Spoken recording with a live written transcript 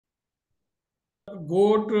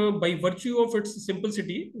Goat, by virtue of its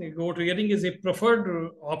simplicity, goat rearing is a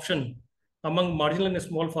preferred option among marginal and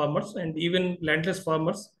small farmers and even landless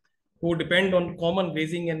farmers who depend on common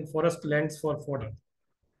grazing and forest lands for fodder.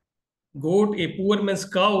 Goat, a poor man's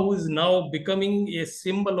cow, is now becoming a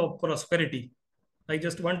symbol of prosperity. I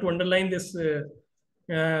just want to underline this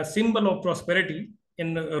symbol of prosperity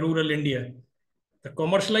in rural India. The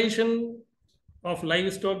commercialization of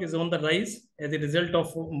livestock is on the rise as a result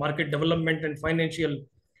of market development and financial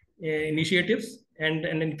initiatives and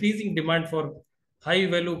an increasing demand for high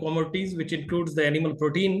value commodities, which includes the animal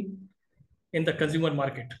protein in the consumer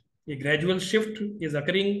market. A gradual shift is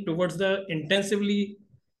occurring towards the intensively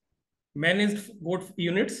managed goat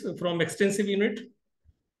units from extensive unit.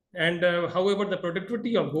 And however, the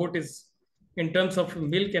productivity of goat is in terms of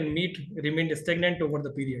milk and meat remained stagnant over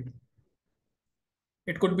the period.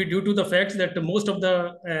 It could be due to the fact that most of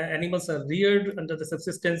the animals are reared under the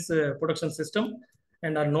subsistence production system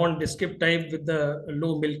and are non-descript type with the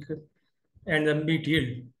low milk and the meat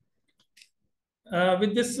yield.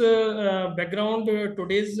 With this background,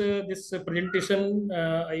 today's this presentation,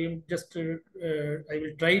 I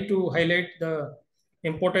will try to highlight the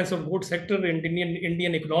importance of goat sector in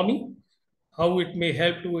Indian economy, how it may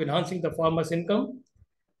help to enhancing the farmers' income,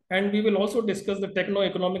 and we will also discuss the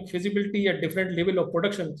techno-economic feasibility at different level of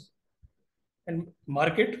productions and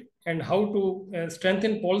market, and how to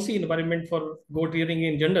strengthen policy environment for goat rearing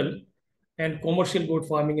in general and commercial goat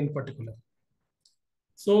farming in particular.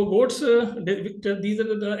 So goats, these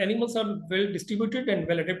are the animals are well distributed and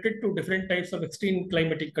well adapted to different types of extreme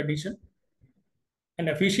climatic condition. An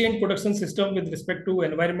efficient production system with respect to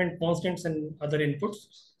environment constants and other inputs.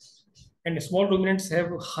 And small ruminants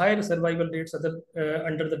have higher survival rates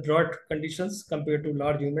under the drought conditions compared to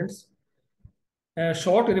large ruminants.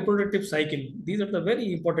 Short reproductive cycle. These are the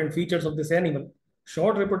very important features of this animal.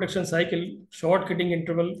 Short reproduction cycle, short kidding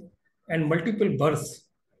interval, and multiple births.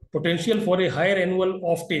 Potential for a higher annual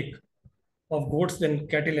offtake of goats than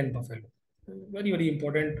cattle and buffalo. Very, very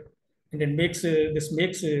important. And it makes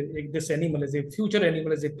this animal as a future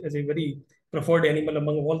animal as a very preferred animal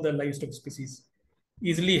among all the livestock species.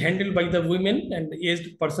 Easily handled by the women and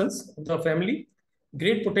aged persons of the family.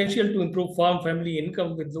 Great potential to improve farm family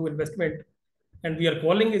income with low investment. And we are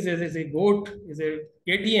calling is a goat, is a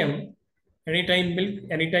ATM, anytime milk,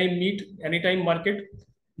 anytime meat, anytime market,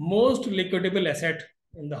 most liquidable asset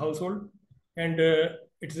in the household. And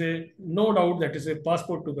it's no doubt that is a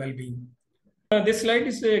passport to well-being. This slide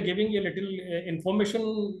is giving a little information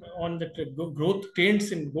on the growth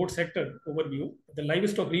trends in goat sector overview. The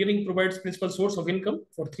livestock rearing provides principal source of income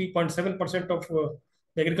for 3.7% of the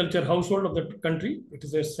agriculture household of the country. It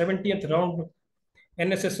is a 70th round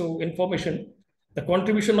NSSO information. The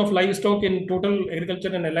contribution of livestock in total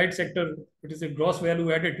agriculture and allied sector, it is a gross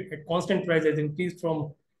value added at constant price, has increased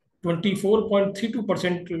from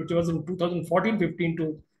 24.32%, which was in 2014-15,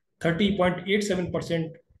 to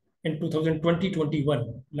 30.87% in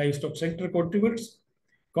 2020-21. Livestock sector contributed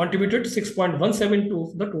 6.17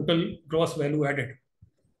 to the total gross value added.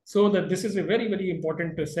 So that this is a very, very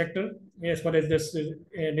important sector as far as this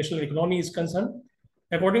national economy is concerned.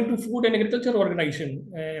 According to Food and Agriculture Organization,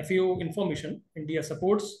 FAO information, India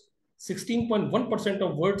supports 16.1%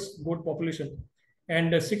 of world's goat population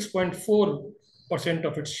and 6.4%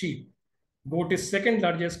 of its sheep. Goat is second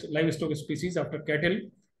largest livestock species after cattle.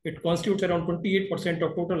 It constitutes around 28%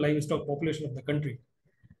 of total livestock population of the country.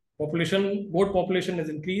 Goat population has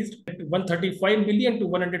increased 135 million to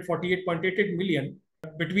 148.88 million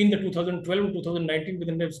between the 2012 and 2019.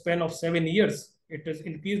 Within a span of 7 years. It has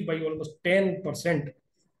increased by almost 10%,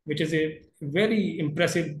 which is a very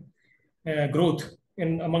impressive growth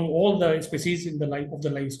among all the species in the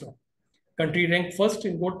livestock. Country ranked first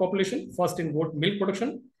in goat population, first in goat milk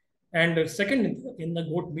production, and second in the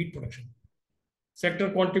goat meat production. Sector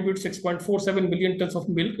contributes 6.47 million tons of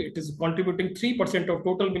milk. It is contributing 3% of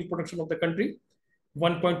total milk production of the country.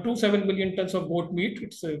 1.27 million tons of goat meat.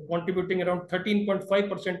 It's contributing around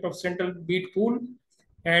 13.5% of central meat pool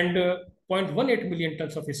and 0.18 million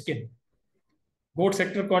tons of skin. Goat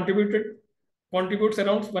sector contributes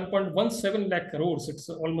around 1.17 lakh crores. It's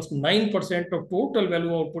almost 9% of total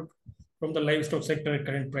value output from the livestock sector at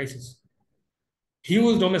current prices.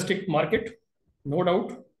 Huge domestic market, no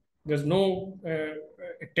doubt. There's no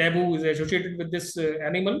taboo is associated with this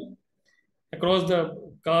animal across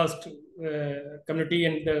the caste, community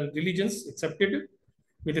and religions accepted,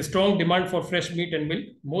 with a strong demand for fresh meat and milk.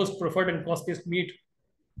 Most preferred and costliest meat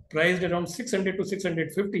priced around 600 to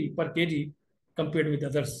 650 per kg compared with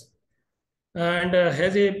others. And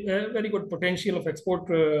has a very good potential of export.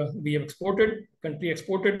 We have exported, country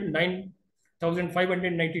exported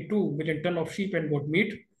 1,592 million ton of sheep and goat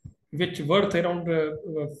meat, which worth around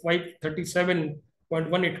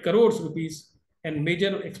 537.18 crores rupees, and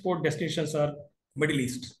major export destinations are Middle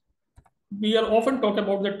East. We are often talk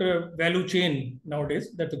about that value chain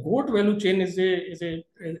nowadays. That the goat value chain is a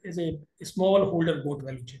smallholder goat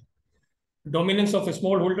value chain. Dominance of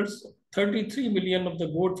smallholders. 33 million of the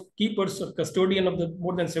goat keepers or custodian of the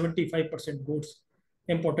more than 75% goats.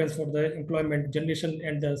 Importance for the employment generation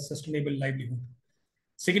and the sustainable livelihood.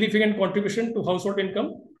 Significant contribution to household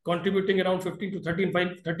income, contributing around 15 to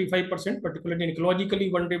 35%, particularly in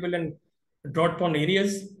ecologically vulnerable and drought-prone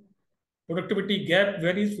areas. Productivity gap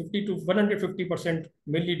varies 50 to 150%,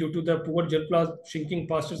 mainly due to the poor surplus, shrinking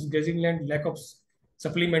pastures, grazing land, lack of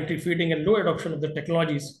supplementary feeding, and low adoption of the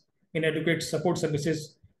technologies, inadequate support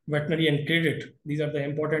services, veterinary and credit. These are the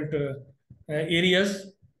important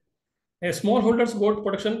areas. A smallholders goat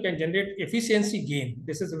production can generate efficiency gain.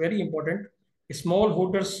 This is very important. A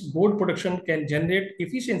smallholders goat production can generate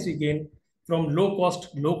efficiency gain from low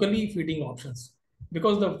cost locally feeding options,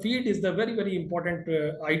 because the feed is the very important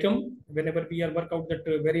item. Whenever we are work out that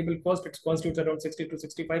variable cost, it constitutes around 60 to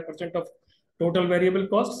 65% of total variable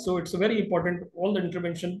cost. So it's very important. All the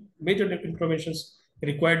major interventions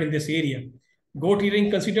required in this area. Goat rearing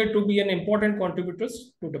considered to be an important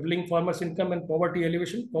contributors to doubling farmers' income and poverty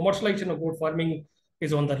alleviation. Commercialization of goat farming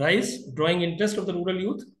is on the rise, drawing interest of the rural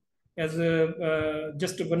youth. As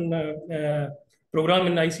just one program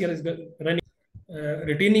in ICR is running,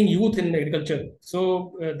 retaining youth in agriculture.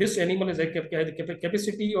 So this animal has a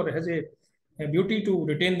capacity or has a beauty to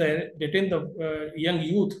retain the young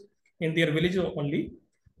youth in their village only.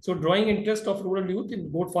 So drawing interest of rural youth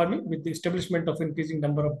in goat farming with the establishment of increasing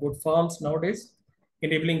number of goat farms nowadays,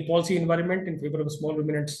 enabling policy environment in favor of small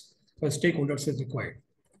ruminants for stakeholders is required.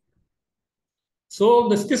 So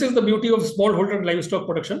this is the beauty of smallholder livestock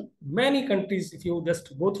production. Many countries, if you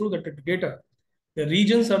just go through the data, the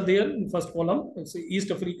regions are there in first column. It's East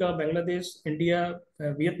Africa, Bangladesh, India,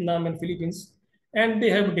 Vietnam, and Philippines. And they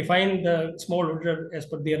have defined the smallholder as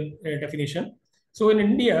per their definition. So in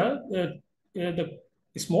India, the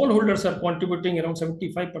smallholders are contributing around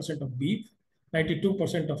 75% of beef,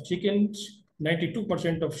 92% of chicken,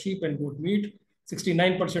 92% of sheep and goat meat,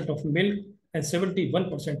 69% of milk, and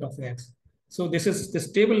 71% of eggs. So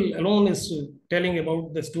this table alone is telling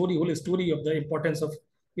about the whole story of the importance of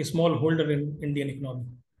a smallholder in Indian economy.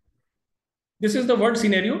 This is the world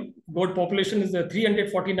scenario. Goat population is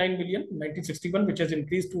 349 million in 1961, which has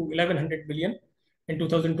increased to 1100 million in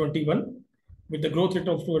 2021. With the growth rate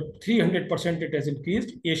of 300%, it has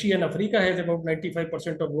increased. Asia and Africa has about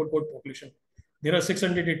 95% of goat population. There are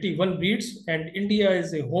 681 breeds, and India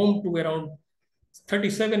is a home to around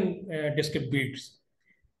 37 distinct breeds.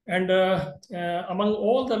 And among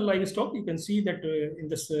all the livestock, you can see that in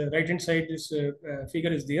this right-hand side, this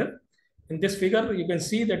figure is there. In this figure, you can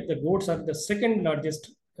see that the goats are the second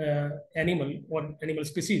largest animal or animal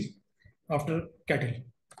species after cattle.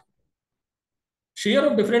 Share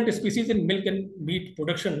of different species in milk and meat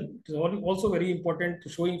production is also very important to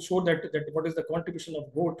show that what is the contribution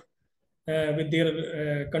of goat with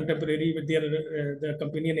their contemporary, with their the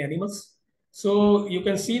companion animals. So you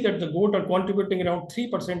can see that the goat are contributing around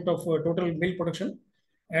 3% of total milk production.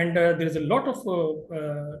 And there is a lot of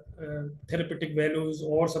therapeutic values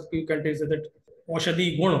or subsequent that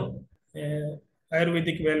Oshadi Guna,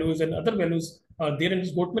 Ayurvedic values and other values are there in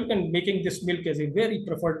this goat milk, and making this milk as a very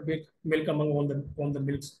preferred milk among all the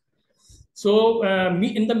milks. So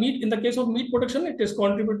in the case of meat production, it is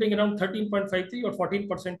contributing around 13.53 or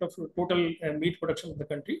 14% of total meat production of the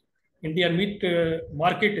country. India meat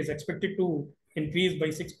market is expected to increase by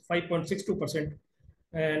 5.62%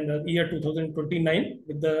 and year 2029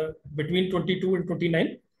 with the between 22 and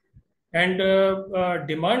 29, and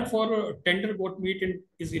demand for tender goat meat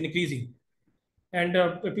is increasing, and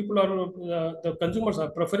people are the consumers are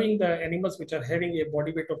preferring the animals which are having a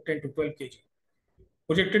body weight of 10 to 12 kg.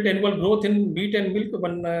 Projected annual growth in meat and milk.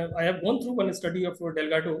 I have gone through one study of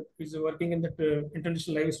Delgado, who is working in the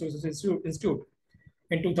International Livestock Institute.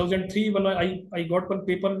 In 2003, when I got one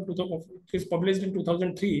paper, it was published in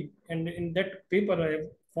 2003, and in that paper I have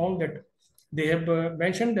found that they have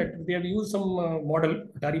mentioned that they have used some model,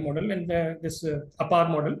 Atari model, and this APAR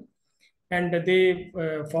model, and they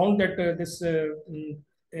found that this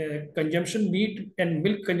consumption, meat and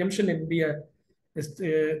milk consumption in India,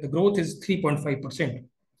 the growth is 3.5%.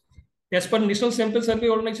 As per National Sample Survey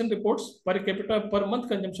Organization reports, per capita per month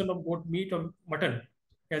consumption of goat meat or mutton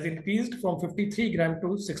has increased from 53 gram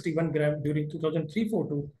to 61 gram during 2003-4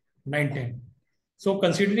 to 9-10. So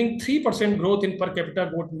considering 3% growth in per capita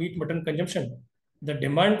goat meat mutton consumption, the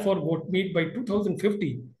demand for goat meat by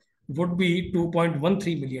 2050 would be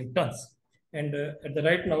 2.13 million tons. And at the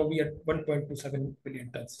right now, we are 1.27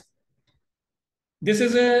 billion tons. This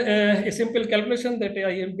is a simple calculation that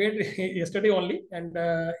I have made yesterday only. And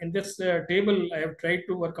in this table, I have tried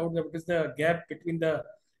to work out what is the gap between the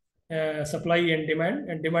supply and demand.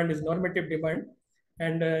 And demand is normative demand.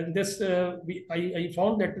 And I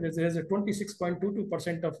found that there is a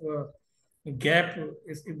 26.22% of gap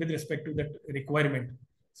is with respect to that requirement.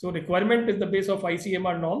 So requirement is the base of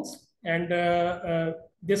ICMR norms. And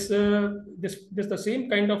this the same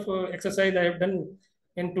kind of exercise I have done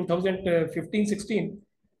in 2015-16.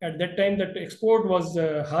 At that time, that export was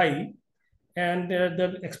high, and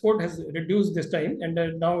the export has reduced this time.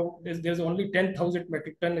 And now there's only 10,000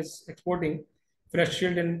 metric ton is exporting fresh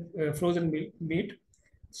chilled and frozen meat.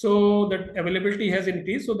 So that availability has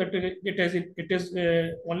increased. So that it is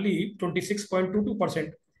only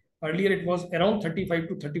 26.22%. Earlier, it was around 35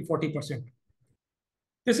 to 40%.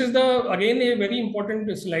 This is again a very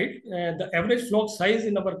important slide. The average flock size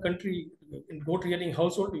in our country in goat rearing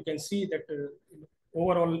household, you can see that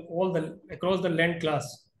overall across the land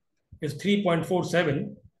class is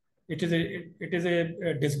 3.47. It is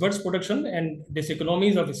a disbursed production and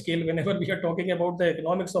diseconomies of scale. Whenever we are talking about the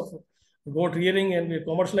economics of goat rearing and the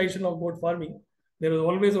commercialization of goat farming, there is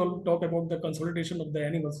always talk about the consolidation of the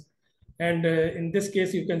animals. And in this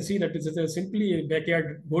case, you can see that this is simply a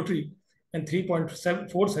backyard goatry, and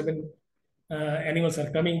 3.47 animals are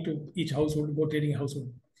coming to each household, goat rearing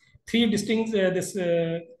household. Three distinct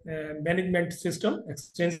management system: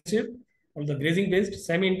 extensive, or the grazing based,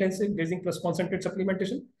 semi-intensive grazing plus concentrate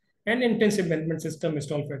supplementation, and intensive management system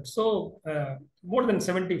stall fed. So more than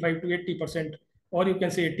 75 to 80%, or you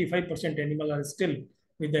can say 85% animal are still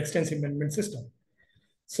with the extensive management system.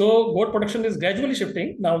 So goat production is gradually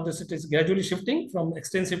shifting. Now it is gradually shifting from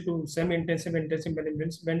extensive to semi-intensive intensive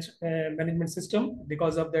management system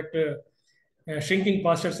because of that shrinking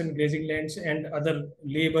pastures and grazing lands and other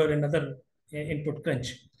labor and other input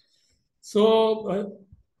crunch. So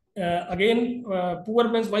again, poor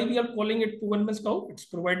man's, why we are calling it poor man's cow? It's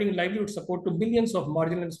providing livelihood support to millions of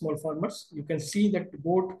marginal and small farmers. You can see that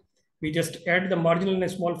goat, we just add the marginal and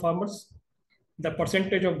small farmers. The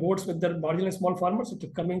percentage of goats with the marginal and small farmers, it's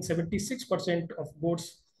coming 76% of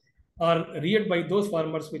goats are reared by those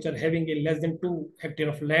farmers which are having a less than 2 hectare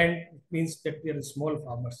of land. It means that they are small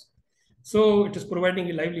farmers. So it is providing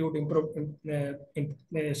a livelihood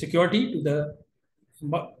security to the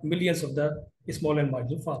millions of the small and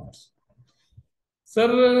marginal farmers. Sir,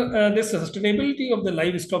 this sustainability of the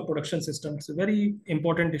livestock production system is a very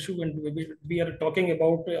important issue, and we are talking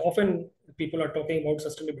about often people are talking about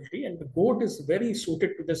sustainability, and the goat is very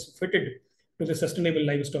fitted to the sustainable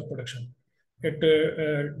livestock production. It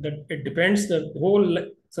depends, the whole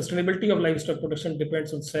sustainability of livestock production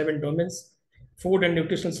depends on 7 domains: food and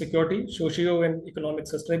nutritional security, socio and economic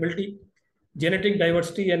sustainability, genetic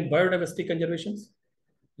diversity and biodiversity conservations,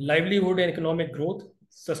 livelihood and economic growth,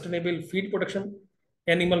 sustainable feed production,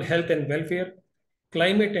 animal health and welfare,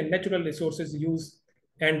 climate and natural resources use,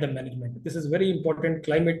 and the management. This is very important: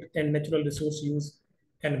 climate and natural resource use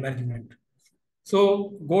and management.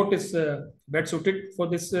 So goat is best suited for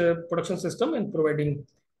this production system and providing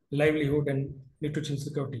livelihood and nutrition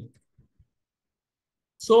security.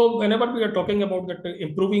 So whenever we are talking about that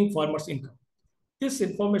improving farmers' income, this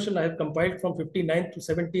information I have compiled from 59th to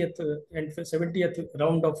 70th and 70th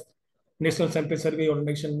round of National Sample Survey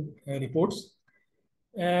Organization reports.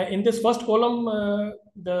 In this first column,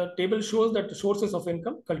 the table shows that the sources of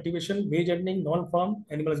income: cultivation, wage earning, non-farm,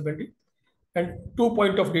 animal husbandry. And 2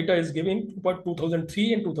 point of data is given about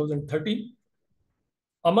 2003 and 2013.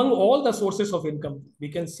 Among all the sources of income, we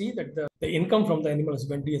can see that the income from the animal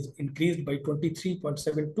husbandry has increased by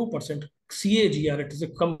 23.72% CAGR. It is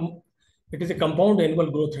a compound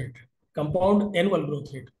annual growth rate. Compound annual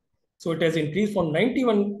growth rate. So it has increased from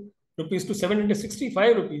 91 rupees to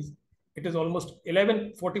 765 rupees. It is almost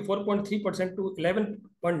 44.3% to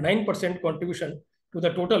 11.9% contribution to the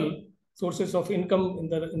total sources of income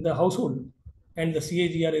in the household. And the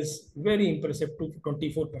CAGR is very impressive to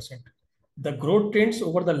 24%. The growth trends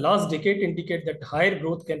over the last decade indicate that higher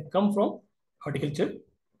growth can come from horticulture,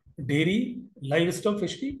 dairy, livestock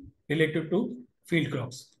fishery related to field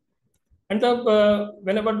crops. And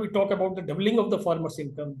whenever we talk about the doubling of the farmer's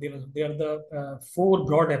income, there are the 4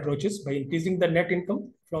 broad approaches: by increasing the net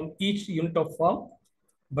income from each unit of farm,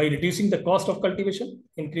 by reducing the cost of cultivation,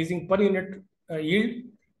 increasing per unit yield,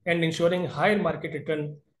 and ensuring higher market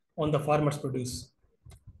return on the farmer's produce.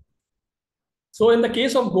 So in the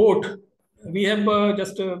case of goat, we have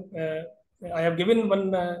I have given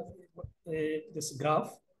one this graph.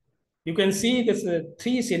 You can see this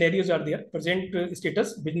three scenarios are there. Present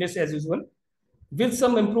status, business as usual. With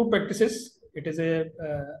some improved practices, it is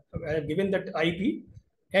I have given that IP,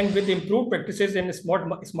 and with improved practices and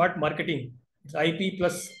smart marketing, it's IP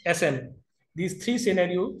plus SM. These three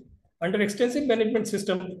scenarios under extensive management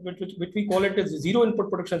system, which we call it as zero input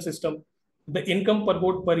production system, the income per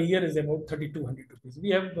goat per year is about 3,200 rupees. We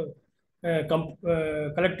have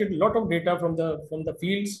collected a lot of data from the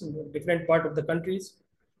fields, different part of the countries,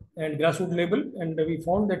 and grassroots level, and we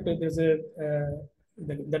found that there's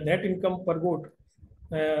the net income per goat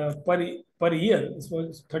per year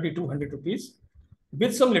was 3,200 rupees.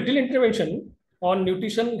 With some little intervention on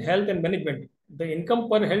nutrition, health, and management, the income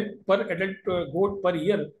per adult goat per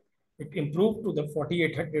year, it improved to the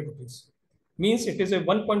 4,800 rupees. Means it is a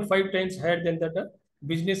 1.5 times higher than the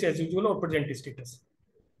business as usual or present status.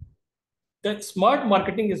 The smart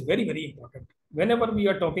marketing is very, very important. Whenever we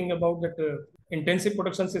are talking about that intensive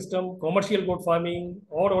production system, commercial goat farming,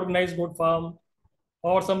 or organized goat farm,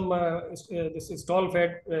 or some this stall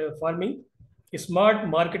fed farming, smart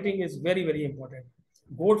marketing is very, very important.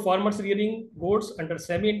 Goat farmers rearing goats under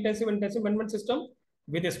semi-intensive intensive management system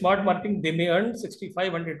with a smart marketing, they may earn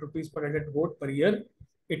 6,500 rupees per adult goat per year.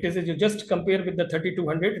 It is, if you just compare with the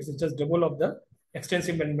 3,200, it's just double of the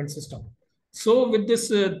extensive management system. So with this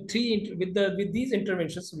with these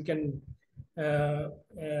interventions, we can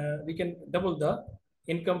double the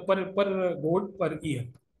income per goat per year.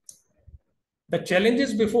 The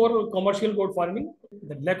challenges before commercial goat farming: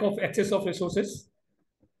 the lack of access of resources,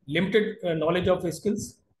 limited knowledge of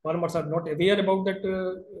skills. Farmers are not aware about that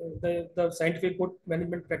the scientific goat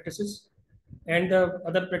management practices and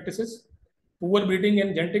other practices. Poor breeding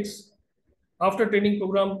and genetics. After training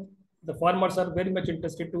program, the farmers are very much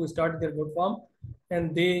interested to start their goat farm,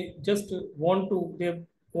 and they just want to. They've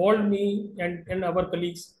called me and our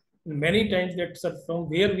colleagues many times that, sir, from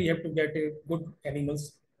where we have to get a good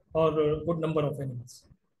animals or a good number of animals,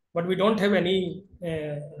 but we don't have any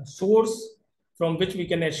source from which we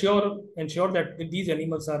can ensure that these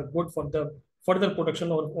animals are good for the further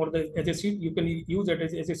production, or the as a seed you can use it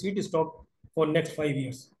as a seed stock for next 5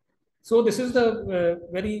 years. So this is the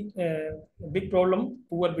very big problem: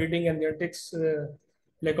 poor breeding and genetics,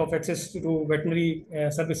 lack of access to veterinary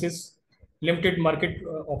services, limited market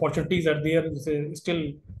opportunities are there.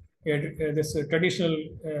 Still, this traditional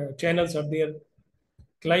channels are there.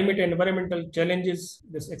 Climate and environmental challenges: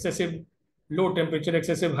 this excessive low temperature,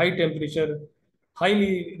 excessive high temperature,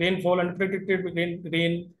 highly rainfall, unpredicted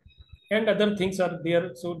rain, and other things are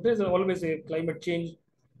there. So there's always a climate change,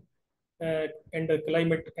 and the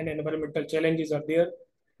climate and environmental challenges are there.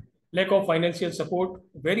 Lack of financial support,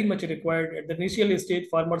 very much required. At the initial stage,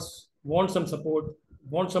 farmers want some support,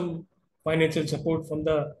 want some financial support from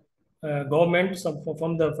the government,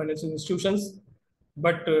 from the financial institutions.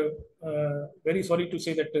 But very sorry to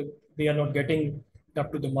say that they are not getting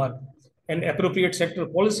up to the mark. And appropriate sector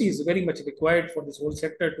policy is very much required for this whole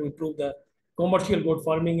sector to improve the commercial goat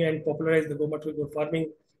farming and popularize the commercial goat farming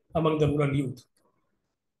among the rural youth.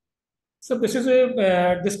 So this is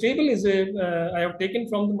this table is I have taken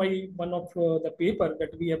from my one of the paper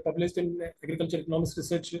that we have published in Agriculture Economics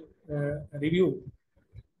Research Review.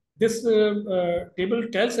 This table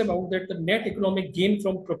tells about that the net economic gain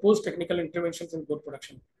from proposed technical interventions in goat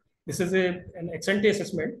production. This is an ex-ante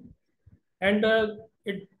assessment, and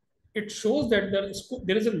it shows that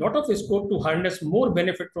there is a lot of scope to harness more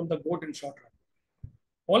benefit from the goat in short run.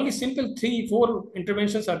 Only simple 3-4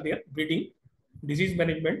 interventions are there: breeding, disease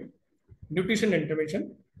management, nutrition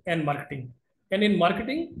intervention, and marketing. And in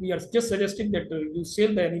marketing, we are just suggesting that you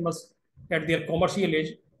sell the animals at their commercial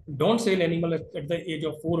age. Don't sell animal at the age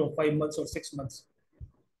of 4 or 5 months or 6 months.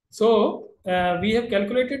 So we have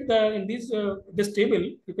calculated in this table.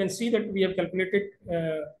 You can see that we have calculated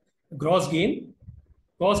gross gain,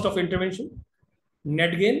 cost of intervention,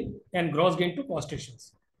 net gain, and gross gain to cost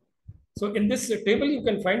ratios. So in this table, you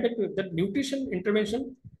can find that the nutrition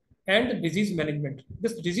intervention and disease management.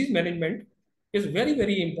 This disease management is very,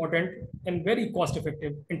 very important and very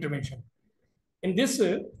cost-effective intervention. In this,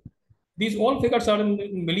 these all figures are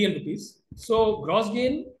in million rupees. So gross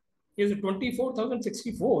gain is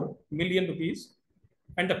 24,064 million rupees,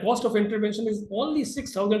 and the cost of intervention is only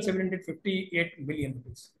 6,758 million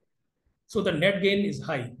rupees. So the net gain is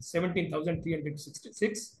high,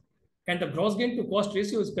 17,366, and the gross gain to cost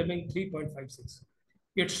ratio is coming 3.56.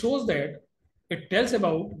 It shows that it tells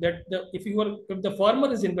about that if the farmer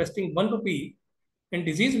is investing 1 rupee in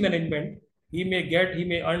disease management, he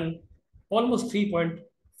may earn almost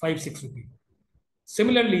 3.56 rupee.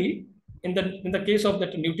 Similarly, in the case of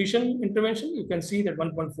that nutrition intervention, you can see that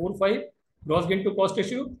 1.45 gross gain to cost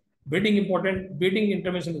ratio, Breeding important. Breeding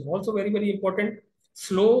intervention is also very, very important.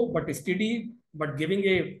 Slow but steady, but giving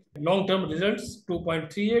a long-term results.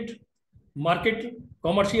 2.38. Market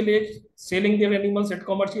commercial age, selling their animals at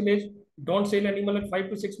commercial age. Don't sell animal at 5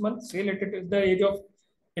 to 6 months. Sell it at the age of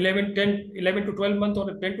 11 to 12 months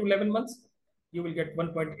or 10 to 11 months. You will get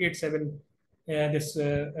 1.87 this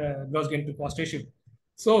gross gain to cost ratio.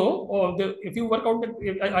 So, if you work out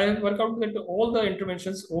that, I have worked out that all the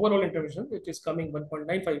interventions, overall intervention, which is coming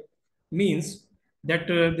 1.95, means that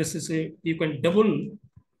this is you can double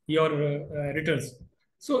your returns.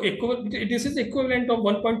 So, this is equivalent of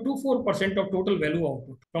 1.24% of total value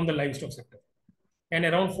output from the livestock sector, and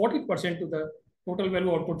around 40% to the total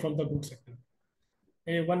value output from the goods sector.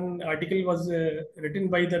 One article was written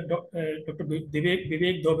by the Dr.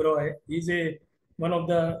 Vivek Dobroy. He's one of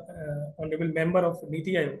the honorable member of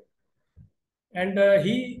Niti Aayog, and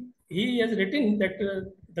he has written that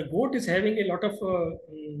the goat is having a lot of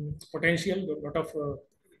potential, a lot of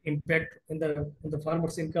impact in the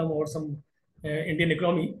farmer's income or some Indian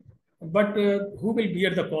economy. But who will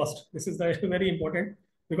bear the cost? This is very important,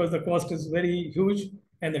 because the cost is very huge,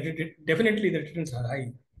 and definitely the returns are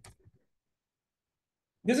high.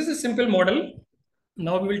 This is a simple model.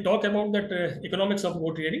 Now we will talk about that economics of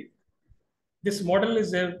goat rearing. This model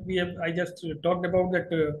is I just talked about that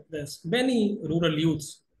there's many rural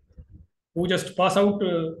youths who just pass out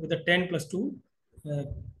with a 10 plus 2, uh,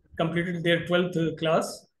 completed their 12th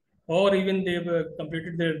class, or even they've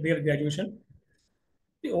completed their graduation.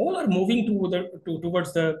 They all are moving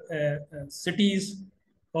towards the cities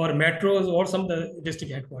or metros or some the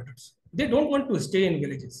district headquarters. They don't want to stay in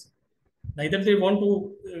villages. Neither they want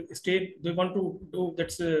to stay, they want to do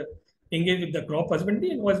that's engage with the crop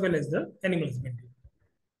husbandry as well as the animal husbandry.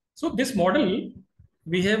 So this model,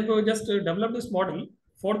 we have just developed this model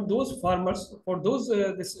for those farmers, for those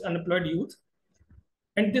this unemployed youth,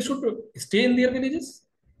 and they should stay in their villages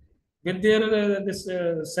with their this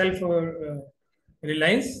self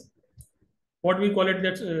reliance. What we call it,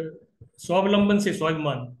 that swavlamban se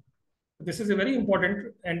swabhiman. This is a very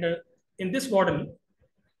important, and in this model,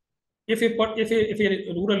 if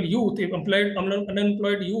a rural youth, if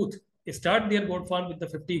unemployed youth start their goat farm with the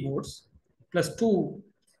 50 goats plus two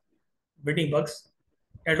breeding bucks,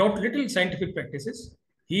 adopt little scientific practices,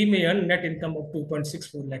 he may earn net income of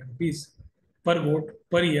 2.64 lakh rupees per goat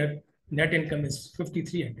per year. Net income is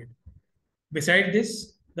 5,300. Besides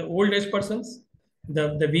this, the old age persons,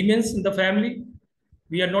 the women's in the family,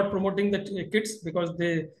 we are not promoting the kids, because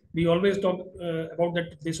we always talk about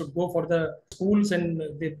that they should go for the schools and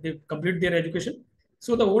they complete their education.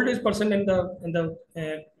 So the old age person and the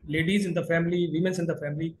ladies in the family, women's in the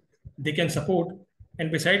family, they can support.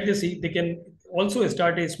 And beside this, they can also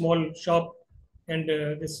start a small shop and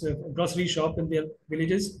this grocery shop in their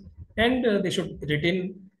villages, and they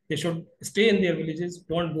should stay in their villages.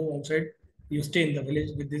 Don't go outside. You stay in the village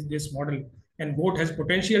with this model. And goat has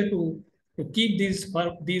potential to keep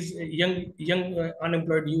these young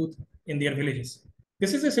unemployed youth in their villages.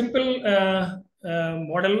 This is a simple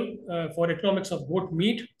model for economics of goat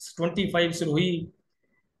meat. It's 25 Sirohi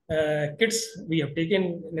kits we have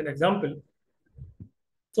taken in an example.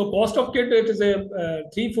 So cost of kit, it is a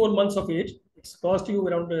 3-4 months of age. It's cost you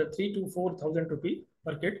around 3 to 4,000 rupee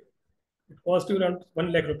per kit. It costs you around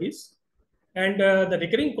 1 lakh rupees. And the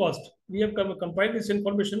recurring cost, we have compiled this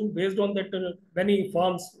information based on that many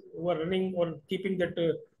farms who are running or keeping that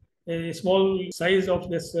a small size of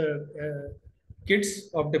this kits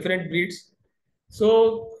of different breeds.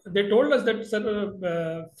 So they told us that,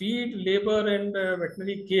 sir, feed, labor, and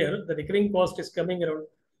veterinary care, the recurring cost is coming around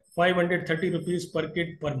 530 rupees per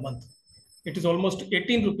kid per month. It is almost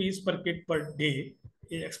 18 rupees per kid per day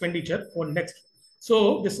expenditure for next.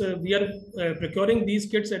 So this we are procuring these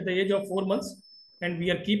kits at the age of 4 months, and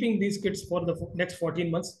we are keeping these kits for the next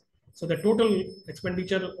 14 months. So the total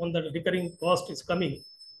expenditure on the recurring cost is coming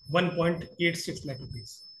 1.86 lakh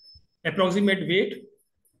rupees. Approximate weight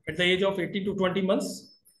at the age of 18 to 20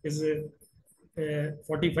 months is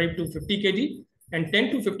 45 to 50 kg, and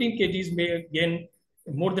 10 to 15 kgs may gain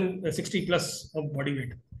more than 60 plus of body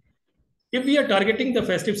weight. If we are targeting the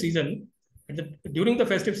festive season, during the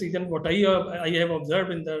festive season, what I have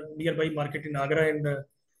observed in the nearby market in Agra and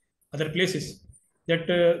other places, that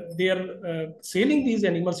they are selling these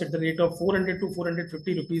animals at the rate of 400 to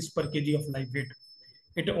 450 rupees per kg of live weight.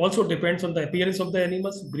 It also depends on the appearance of the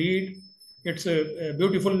animals, breed, its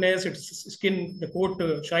beautifulness, its skin, the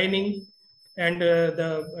coat shining, and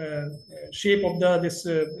the shape of this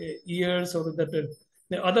ears, or the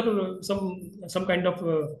other some kind of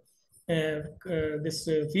this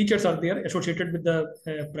features are there associated with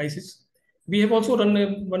the prices. We have also run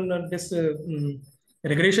this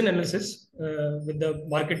regression analysis with the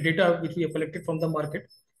market data which we have collected from the market,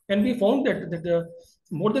 and we found that the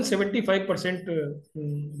more than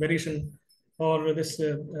 75% variation or this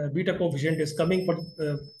beta coefficient is coming for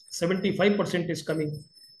 75% is coming,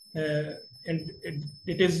 and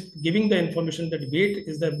it is giving the information that weight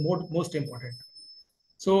is the most important.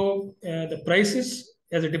 So the prices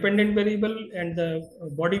as a dependent variable and the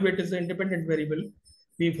body weight is the independent variable.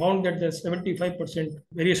 We found that the 75%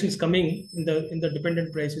 variations coming in the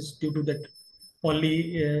dependent prices due to that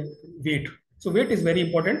only weight. So weight is very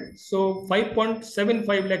important. So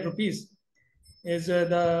 5.75 lakh rupees is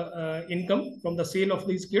the income from the sale of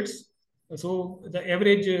these kits. So the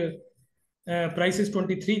average price is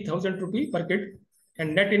 23,000 rupee per kit,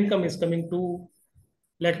 and net income is coming to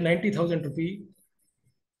like 90,000 rupee,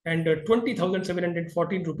 and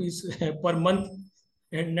 20,714 rupees per month,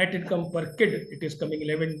 and net income per kid it is coming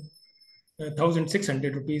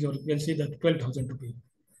 11,600 rupees, or you can see that 12,000 rupees.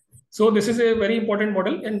 So this is a very important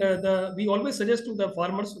model, and we always suggest to the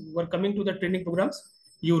farmers who are coming to the training programs,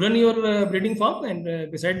 you run your breeding farm, and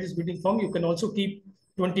beside this breeding farm you can also keep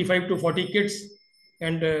 25 to 40 kids,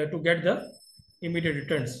 and to get the immediate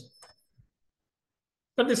returns.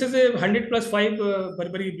 So this is a 100+5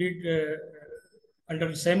 Burberry breed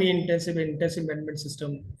under semi-intensive and intensive management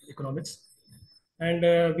system economics. And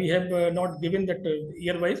we have not given that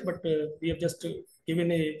year-wise, but we have just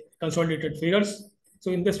given a consolidated figures.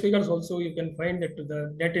 So in this figures also, you can find that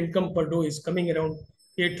the net income per doe is coming around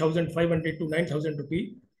 8,500 to 9,000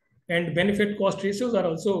 rupee. And benefit cost ratios are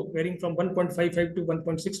also varying from 1.55 to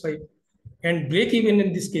 1.65. And break even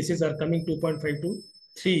in these cases are coming 2.5 to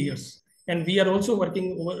 3 years. And we are also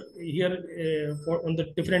working over here on the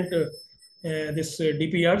different this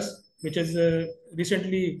DPRs, which is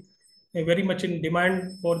recently very much in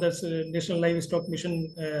demand for this National Livestock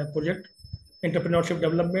Mission project, entrepreneurship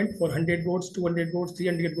development for 100 goats, 200 goats,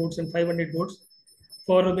 300 goats, and 500 goats.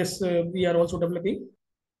 For this, we are also developing.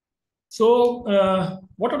 So,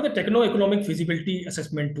 what are the techno-economic feasibility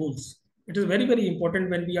assessment tools? It is very, very important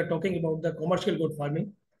when we are talking about the commercial goat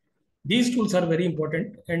farming. These tools are very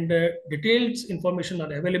important, and detailed information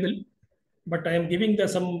are available. But I am giving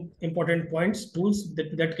some important points, tools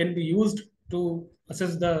that can be used to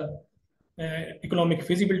assess the economic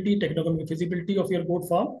feasibility, techno-economic feasibility of your goat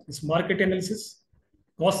farm. Is market analysis,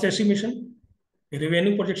 cost estimation,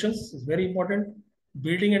 revenue projections is very important,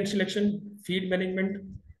 breeding and selection, feed management.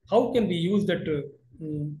 How can we use that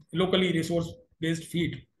locally resource-based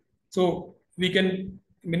feed so we can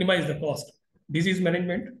minimize the cost? Disease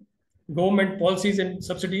management, government policies and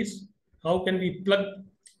subsidies. How can we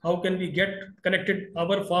get connected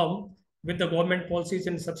our farm with the government policies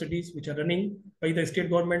and subsidies which are running by the state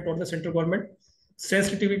government or the central government?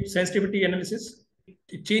 Sensitivity analysis,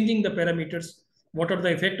 changing the parameters. What are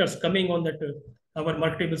the factors coming on that our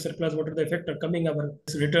marketable surplus? What are the factors coming our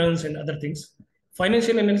returns and other things?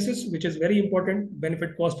 Financial analysis, which is very important.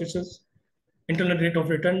 Benefit cost ratios, internal rate of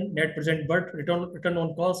return, net present worth, return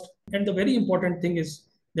on cost, and the very important thing is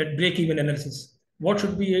that break-even analysis. What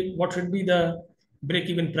should be the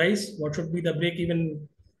break-even price? What should be the break-even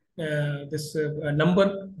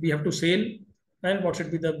number we have to sell, and what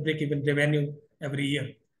should be the break-even revenue every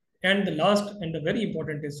year? And the last and the very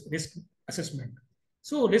important is risk assessment.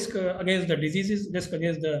 So risk against the diseases, risk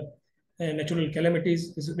against the natural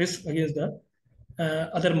calamities, risk against the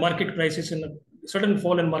other market prices and sudden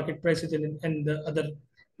fall in market prices and the other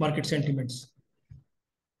market sentiments.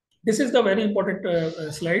 This is the very important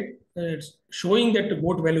slide. It's showing that the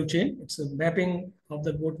goat value chain. It's a mapping of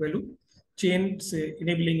the goat value chain,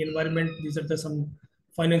 enabling environment. These are some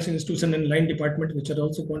financial institution and line department which are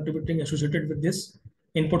also contributing associated with this.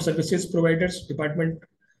 Input services providers, department,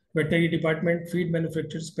 veterinary department, feed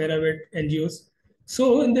manufacturers, paravet, NGOs.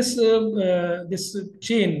 So in this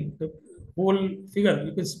chain, the whole figure,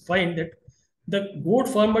 you can find that the goat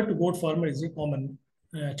farmer to goat farmer is a common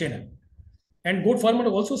channel. And goat farmer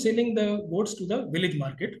are also selling the goats to the village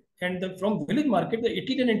market. And from village market, the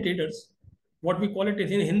itinerant traders, what we call it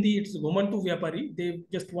in Hindi, it's Goman to Vyapari. They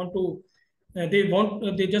just want to, they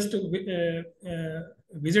just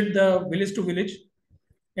visit the village to village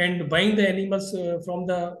and buying the animals from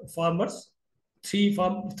the farmers. Three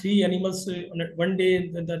animals on one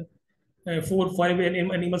day, then 4-5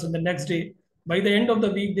 animals on the next day. By the end of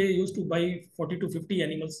the week, they used to buy 40 to 50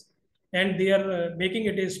 animals, and they are making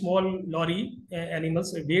it a small lorry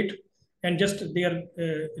animals weight, and just they are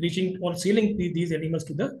reaching or selling these animals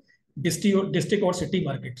to the district or city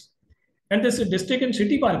markets. And this district and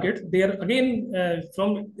city market, they are again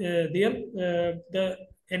from there, the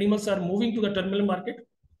animals are moving to the terminal market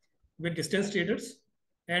with distance traders,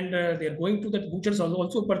 and they are going to the butchers are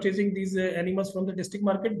also purchasing these animals from the district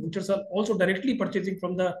market. Butchers are also directly purchasing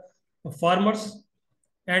from the farmers,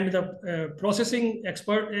 and the processing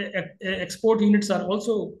export units are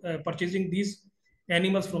also purchasing these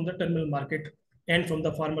animals from the terminal market and from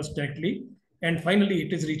the farmers directly, and finally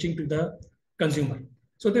it is reaching to the consumer.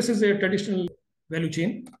 So this is a traditional value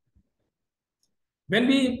chain. When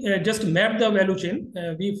we just map the value chain,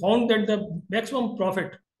 we found that the maximum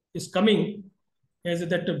profit is coming as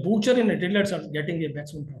that the butcher and retailers are getting a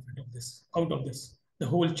maximum profit of this, out of this, the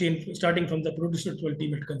whole chain, starting from the producer to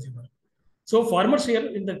ultimate consumer. So farmer share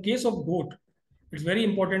in the case of goat, it's very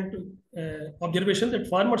important observation that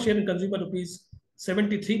farmer share in consumer rupees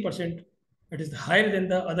 73%. It is higher than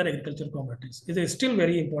the other agricultural commodities. It is still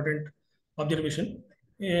very important observation.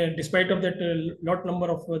 Despite of that, lot number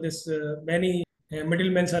of this many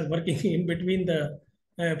middlemen are working in between the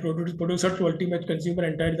producer to ultimate consumer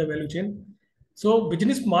entire the value chain. So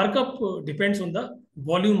business markup depends on the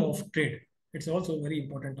volume of trade. It's also a very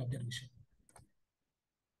important observation.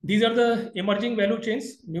 These are the emerging value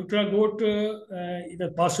chains. Nutra goat,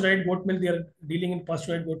 the pasteurized goat milk, they are dealing in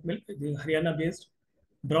pasteurized goat milk, Haryana based.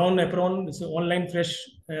 Brown Apron is an online fresh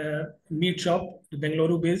meat shop,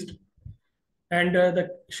 Bengaluru based. And the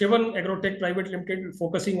Shivan Agrotech Private Limited,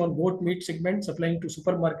 focusing on goat meat segment, supplying to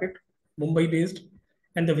supermarket, Mumbai based.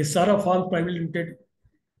 And the Visara Farm Private Limited,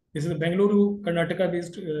 this is a Bengaluru, Karnataka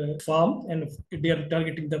based farm, and they are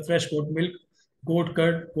targeting the fresh goat milk, goat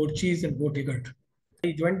curd, goat cheese, and goat yogurt.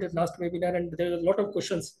 I joined the last webinar, and there are a lot of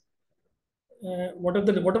questions. What are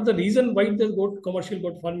the reason why the commercial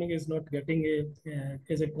goat farming is not getting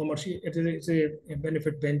as a commercial, it's a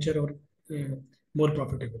benefit venture or more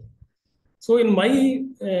profitable? So in my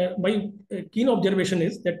keen observation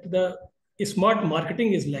is that the smart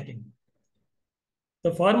marketing is lacking.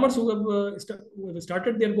 The farmers who have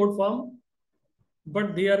started their goat farm,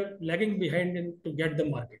 but they are lagging behind to get the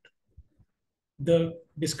market. The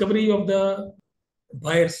discovery of the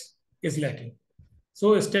buyers is lacking.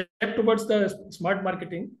 So a step towards the smart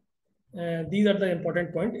marketing. These are the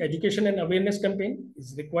important point. Education and awareness campaign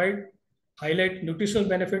is required. Highlight nutritional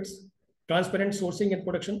benefits, transparent sourcing and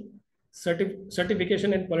production,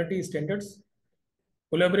 certification and quality standards.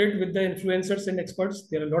 Collaborate with the influencers and experts.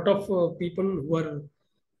 There are a lot of people who are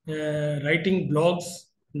writing blogs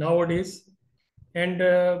nowadays, and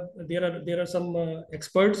there are some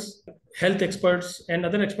experts, health experts, and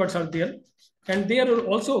other experts are there, and they are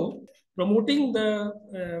also promoting the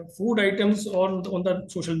food items on the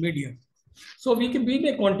social media. So we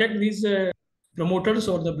may contact these promoters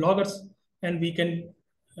or the bloggers, and we can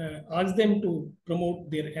ask them to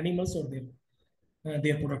promote their animals or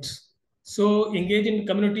their products. So engage in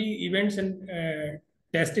community events and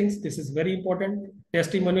testings. This is very important.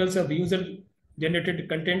 Testimonials of user-generated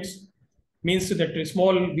contents means that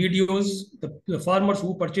small videos, the farmers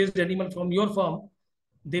who purchased the animal from your farm,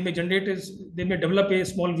 they may develop a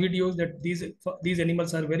small videos that these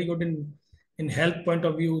animals are very good in health point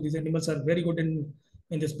of view. These animals are very good in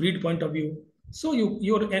this breed point of view. So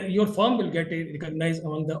your farm will get recognized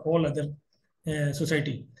among the all other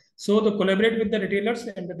society. So the collaborate with the retailers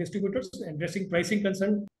and the distributors, addressing pricing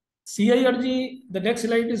concern. CIRG, the next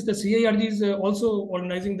slide is the CIRG is also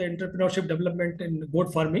organizing the entrepreneurship development in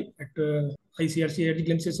goat farming at ICRC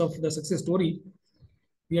glimpses of the success story.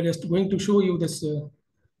 We are just going to show you this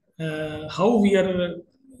how we are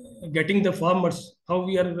getting the farmers, how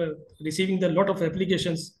we are receiving the lot of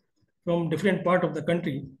applications from different part of the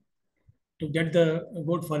country to get the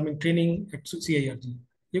goat farming training at CIRG.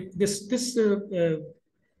 If this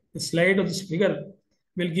slide of this figure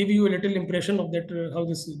will give you a little impression of that how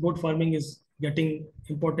this goat farming is getting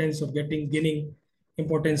importance or gaining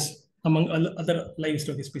importance among other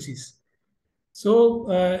livestock species.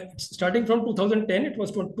 So starting from 2010, it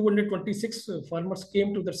was 226 farmers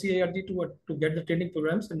came to the CIRG to get the training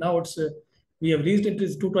programs, and now we have reached into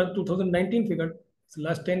 2019 figure. It's the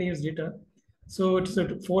last 10 years data. So it's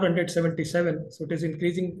at 477. So it is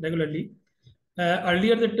increasing regularly.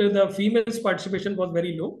 Earlier, the females participation was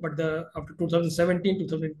very low, but after 2017,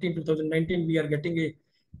 2018, 2019, we are getting a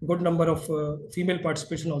good number of female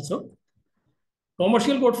participation also.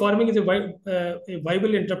 Commercial goat farming is a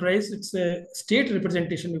viable enterprise. It's a state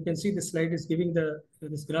representation. You can see this slide is giving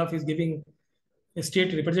this graph is giving a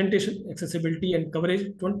state representation, accessibility, and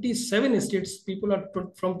coverage. 27 states, people are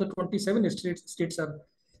from the 27 states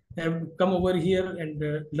have come over here and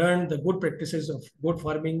learned the good practices of goat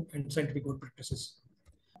farming and scientific goat practices.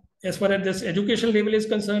 As far as this education level is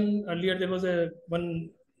concerned, earlier there was one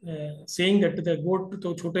saying that the goat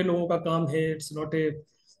to छोटे लोगों का काम है. It's not a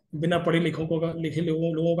बिना पढ़े लिखे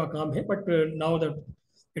लोगों का काम है. But now the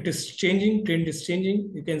It is changing, trend is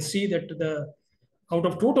changing. You can see that out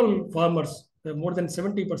of total farmers, more than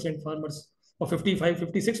 70% farmers, or 55,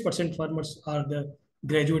 56% farmers are the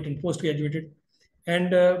graduate and post-graduated.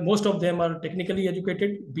 And most of them are technically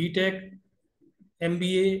educated, BTech,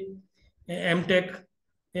 MBA, MTech,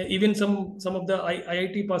 even some of the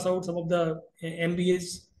IIT pass out, some of the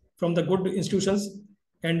MBAs from the good institutions,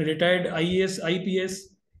 and retired IAS, IPS,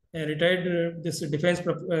 retired this defense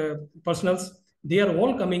personals. They are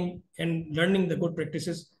all coming and learning the good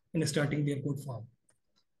practices and starting their good farm.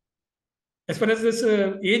 As far as this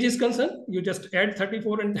age is concerned, you just add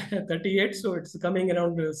 34 and 38, so it's coming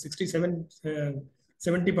around 67,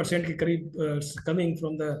 70% coming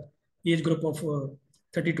from the age group of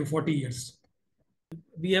 30 to 40 years.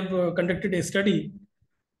 We have conducted a study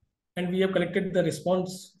and we have collected the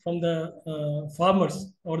response from the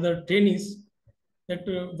farmers or the trainees that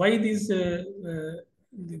why these the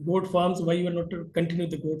goat farms, why you are not to continue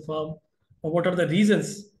the goat farm, or what are the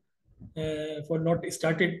reasons for not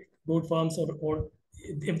started goat farms, or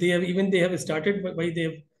if they have even they have started, why they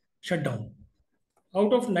have shut down.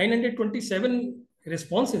 Out of 927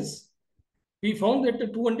 responses, we found that the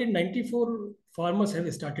 294 farmers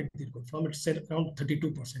have started their goat farm. It's around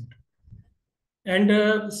 32%.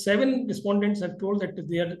 And 7 respondents have told that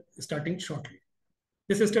they are starting shortly.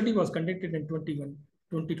 This study was conducted in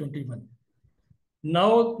 2021.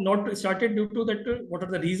 Now, not started due to that. What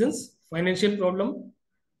are the reasons? Financial problem.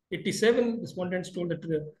 87 respondents told that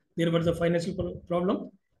there was a financial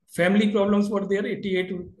problem. Family problems were there.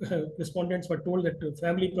 88 respondents were told that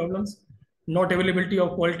family problems. Not availability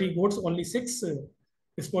of quality goats. Only 6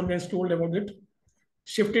 respondents told about it.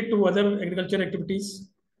 Shifted to other agriculture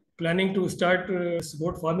activities. Planning to start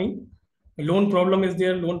goat farming. Loan problem is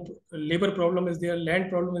there. Labor problem is there.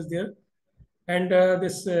 Land problem is there. And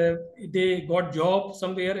they got job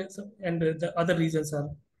somewhere, and the other reasons are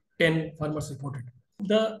 10 farmers reported.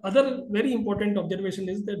 The other very important observation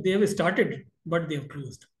is that they have started, but they have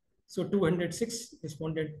closed. So 206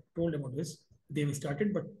 respondents told about this. They have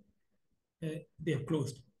started, but they have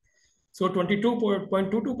closed. So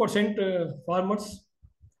 22.22% farmers.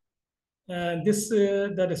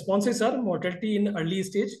 The responses are mortality in early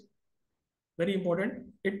stage. Very important.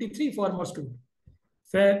 83 farmers too.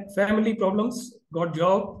 Family problems, got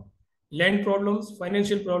job, land problems,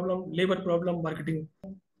 financial problem, labor problem, marketing.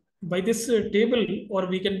 By this table, or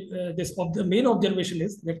we can, the main observation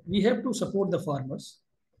is that we have to support the farmers.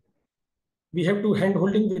 We have to hand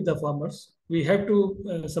holding with the farmers. We have to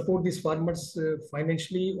support these farmers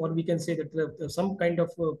financially, or we can say that some kind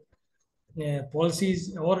of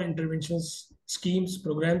policies or interventions, schemes,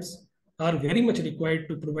 programs are very much required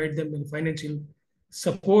to provide them in financial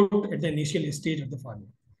support at the initial stage of the farming.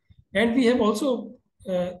 And we have also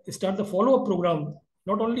started the follow-up program.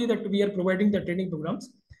 Not only that we are providing the training programs,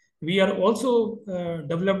 we are also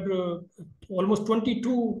developed almost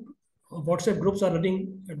 22 WhatsApp groups are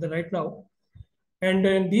running at the right now. And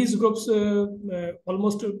in these groups,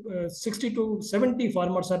 almost 60 to 70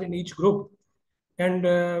 farmers are in each group. And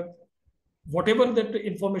whatever that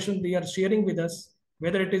information they are sharing with us,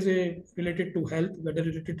 whether it is related to health, whether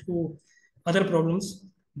related to other problems,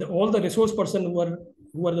 all the resource person who are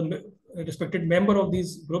the respected member of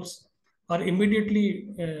these groups are immediately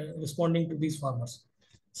responding to these farmers.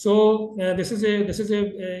 So this is a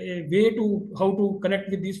way to how to connect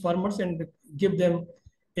with these farmers and give them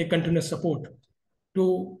a continuous support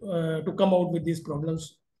to come out with these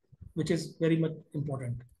problems, which is very much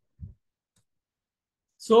important.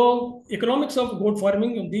 So economics of goat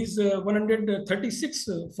farming, these 136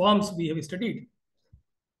 farms we have studied,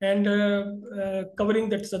 and covering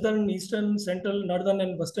that southern, eastern, central, northern,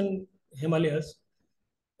 and western Himalayas.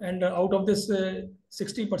 And out of this,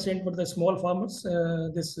 60% were the small farmers,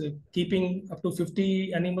 keeping up to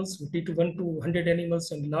 50 animals, 50 to 1 to 100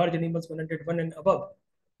 animals, and large animals 101 and above.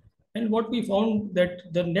 And what we found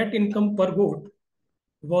that the net income per goat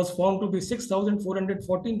was found to be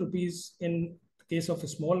 6,414 rupees in case of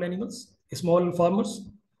small animals, small farmers,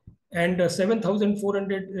 and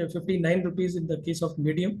 7,459 rupees in the case of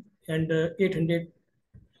medium, and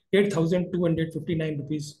 8,259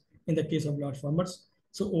 rupees in the case of large farmers.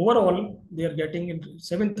 So overall, they are getting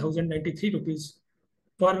 7,093 rupees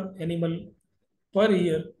per animal per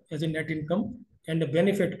year as a net income, and the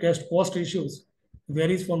benefit cost ratios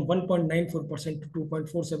varies from 1.94% to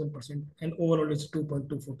 2.47%, and overall it's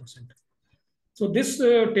 2.24%. So this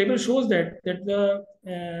table shows that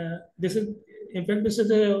this is, in fact, this is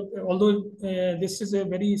although this is a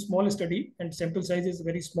very small study and sample size is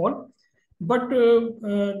very small, but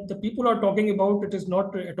the people are talking about it is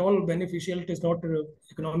not at all beneficial. It is not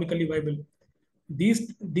economically viable.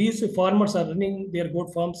 these farmers are running their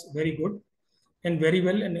goat farms very good and very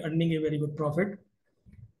well and earning a very good profit.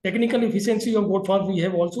 Technical efficiency of goat farms we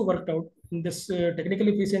have also worked out. In this technical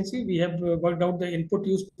efficiency, we have worked out the input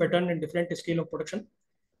use pattern and different scale of production,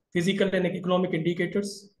 physical and economic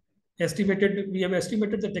indicators. We have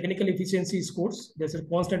estimated the technical efficiency scores. There's a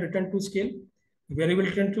constant return to scale, variable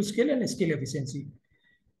return to scale, and scale efficiency.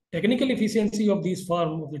 Technical efficiency of these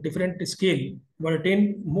farms of the different scale were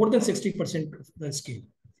attained more than 60% of the scale.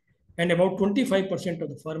 And about 25% of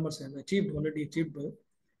the farmers have already achieved the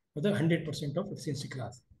 100% of efficiency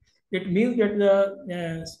class. It means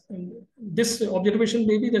that this observation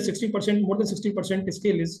may be the 60%, more than 60%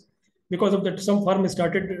 scale is because of that some farm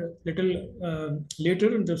started little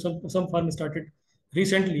later and some farm started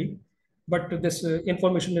recently. But this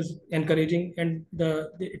information is encouraging, and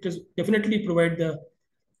it is definitely provide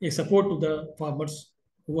a support to the farmers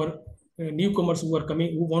who are newcomers who are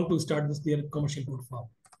coming, who want to start their commercial goat farm.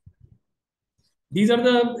 These are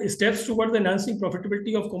the steps towards enhancing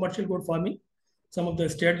profitability of commercial goat farming. Some of the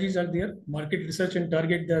strategies are there. Market research and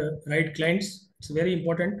target the right clients. It's very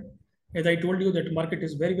important. As I told you, that market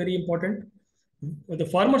is very, very important. The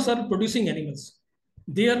farmers are producing animals.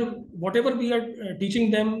 They are, whatever we are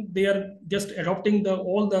teaching them, they are just adopting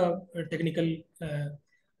all the technical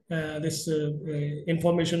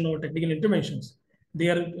information or technical interventions. They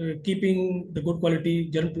are keeping the good quality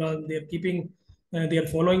germ plant. They are keeping, they are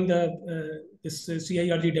following this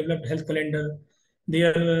CIRG developed health calendar. They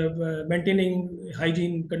are maintaining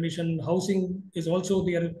hygiene condition. Housing is also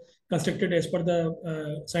they are constructed as per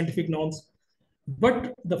the scientific norms.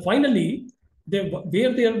 But finally,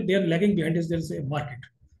 where they are lagging behind is there is a market.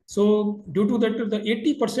 So due to that, the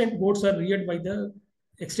 80% goats are reared by the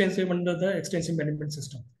under the extensive management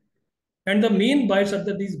system. And the main buyers are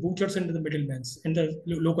these butchers and the middlemen and the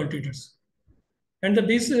local traders. And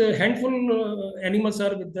these handful animals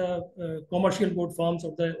are with the commercial goat farms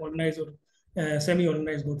of the organized or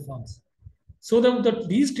semi-organized goat farms. So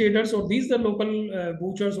these traders or the local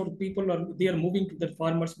butchers or people they are moving to the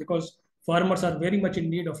farmers because farmers are very much in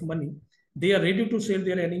need of money. They are ready to sell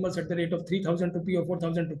their animals at the rate of 3,000 rupees or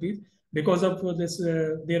 4,000 rupees because of this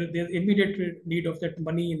their immediate need of that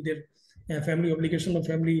money in their family obligation or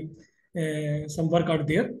family some work out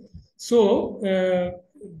there. So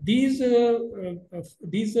these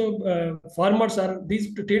farmers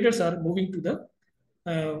these traders are moving to the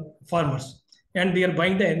farmers, and they are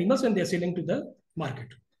buying the animals and they are selling to the market.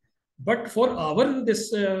 But for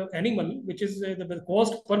this animal, which is the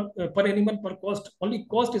cost per animal per cost, only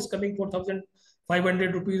cost is coming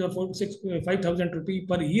 4,500 rupees or 5,000 rupees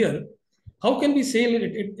per year. How can we sell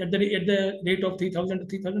it at the rate of 3,000 to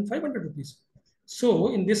 3,500 rupees?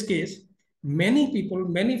 So in this case, many people,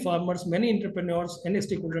 many farmers, many entrepreneurs, and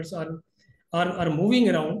stakeholders are moving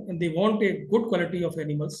around, and they want a good quality of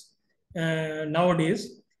animals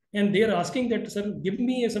nowadays. And they are asking that, sir, give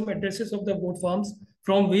me some addresses of the goat farms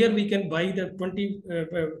from where we can buy the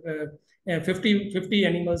 50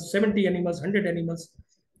 animals, 70 animals, 100 animals,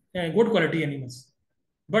 good quality animals.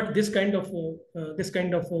 But this kind of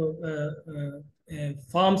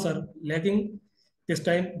farms are lagging. This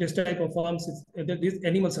type of farms, these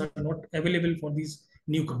animals are not available for these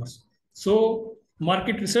newcomers. So for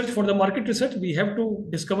the market research, we have to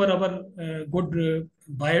discover our good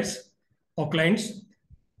buyers or clients,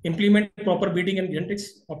 implement proper breeding and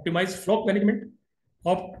genetics, optimize flock management,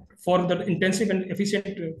 opt for the intensive and efficient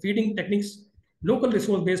feeding techniques. Local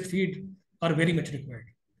resource-based feed are very much required.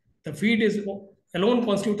 The feed is alone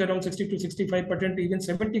constitutes around 60 to 65%, even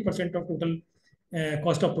 70% of total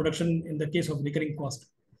cost of production in the case of recurring cost.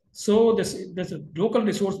 So this local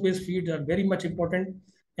resource-based feeds are very much important,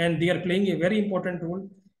 and they are playing a very important role.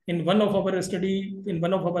 In one of our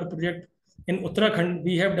project in Uttarakhand,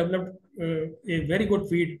 we have developed a very good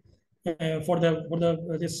feed for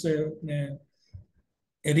this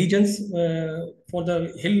regions for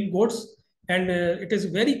the hill goats, and it is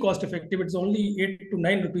very cost effective. It's only 8 to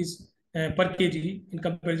 9 rupees per kg in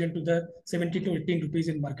comparison to the 17 to 18 rupees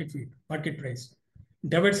in market price.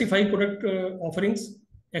 Diversify product offerings,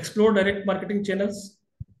 explore direct marketing channels.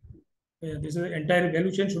 This entire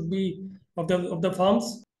value chain should be of the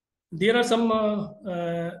farms. There are some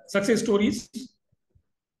success stories.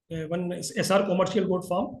 One is SR commercial goat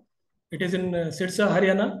farm. It is in Sirsa,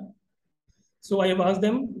 Haryana. So I have asked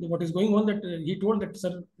them what is going on. That he told that,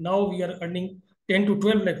 sir, now we are earning 10 to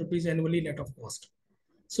 12 lakh rupees annually net of cost.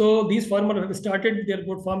 So these farmers have started their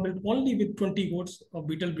goat farm only with 20 goats of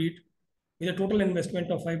beetle breed, with a total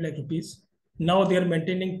investment of 5 lakh rupees. Now they are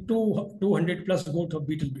maintaining 200 plus goats of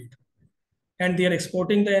beetle breed, and they are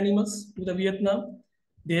exporting the animals to the Vietnam.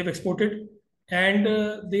 They have exported, And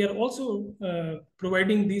they are also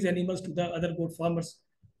providing these animals to the other goat farmers,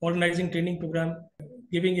 organizing training program,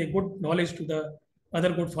 giving a good knowledge to the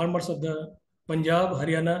other goat farmers of the Punjab,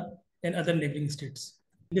 Haryana, and other neighboring states.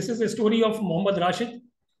 This is a story of Mohammad Rashid.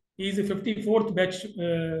 He is the 54th batch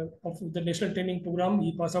of the national training program.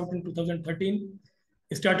 He passed out in 2013.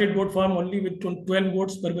 He started goat farm only with 12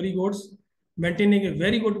 goats, Barbary goats, maintaining a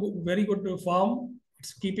very good farm.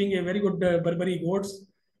 It's keeping a very good Barbary goats.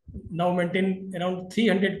 Now maintain around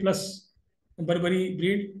 300 plus Barbary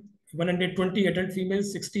breed, 120 adult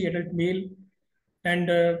females, 60 adult male, and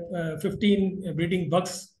 15 breeding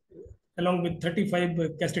bucks, along with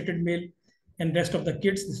 35 castrated male and rest of the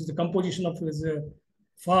kids. This is the composition of his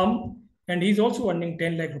farm. And he's also earning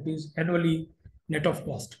 10 lakh rupees annually net of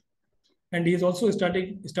cost. And he's also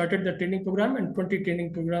started the training program, and 20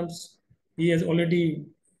 training programs he has already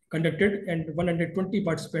conducted, and 120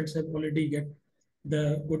 participants have already get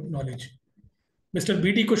the good knowledge. Mr.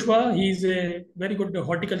 B.D. Kushwaha, he is a very good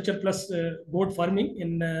horticulture plus goat farming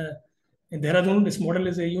in Dehradun. This model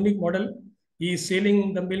is a unique model. He is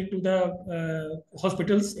selling the milk to the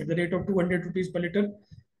hospitals at the rate of 200 rupees per liter,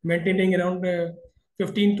 maintaining around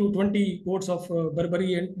 15 to 20 goats of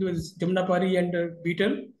Barbary and Jamnapari and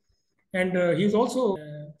beetle. And he's also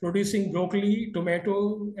producing broccoli,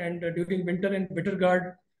 tomato, and during winter and bitter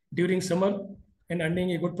gourd during summer, and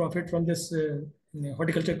earning a good profit from this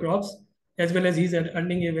horticulture crops, as well as he's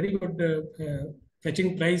earning a very good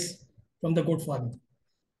fetching price from the goat farming.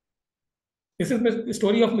 This is the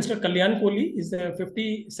story of Mr. Kalyan Kohli. He's the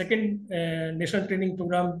 52nd national training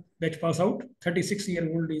program batch pass out.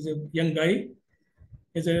 36-year-old. He's a young guy.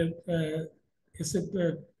 His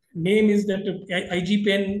name is that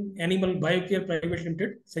IGPN Animal Biocare Private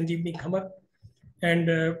Limited, Sanjeevni Khamar.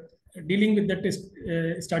 And dealing with that is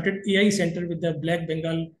started AI Center with the Black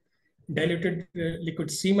Bengal diluted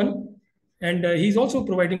liquid semen. And he's also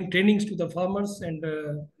providing trainings to the farmers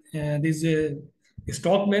and these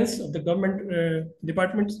stockmen of the government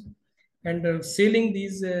departments, and selling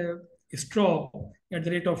these straw at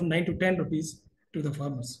the rate of 9 to 10 rupees to the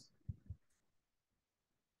farmers.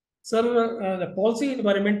 Sir, the policy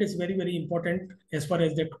environment is very important as far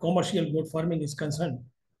as that commercial goat farming is concerned.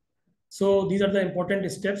 So these are the important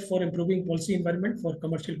steps for improving policy environment for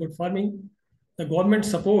commercial goat farming. The government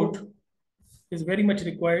support is very much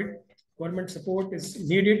required. Government support is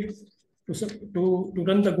needed to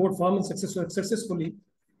run the goat farming successfully.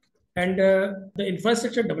 And the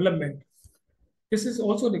infrastructure development, this is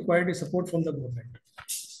also required support from the government.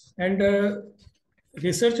 And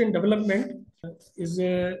research and development is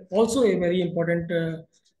also a very important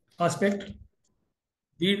aspect.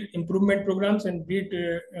 Breed improvement programs and breed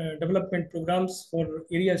development programs for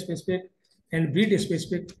area specific and breed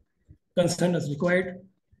specific concern is required.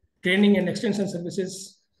 Training and extension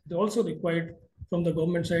services are also required from the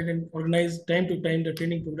government side, and organize time to time the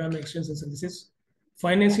training program and extension services.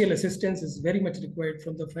 Financial assistance is very much required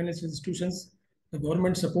from the financial institutions. The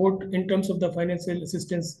government support in terms of the financial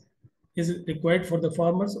assistance is required for the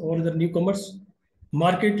farmers or the newcomers.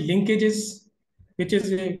 Market linkages, which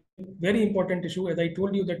is a very important issue. As I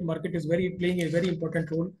told you, that market is playing a very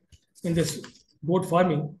important role in this goat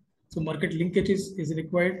farming. So market linkages is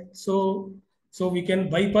required. So we can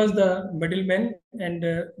bypass the middlemen, and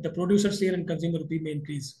the producer share and consumer may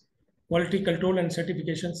increase. Quality control and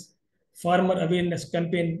certifications, farmer awareness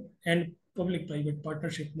campaign, and public-private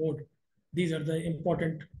partnership mode. These are the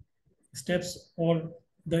important steps or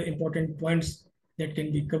the important points that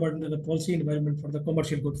can be covered under the policy environment for the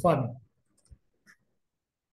commercial goat farming.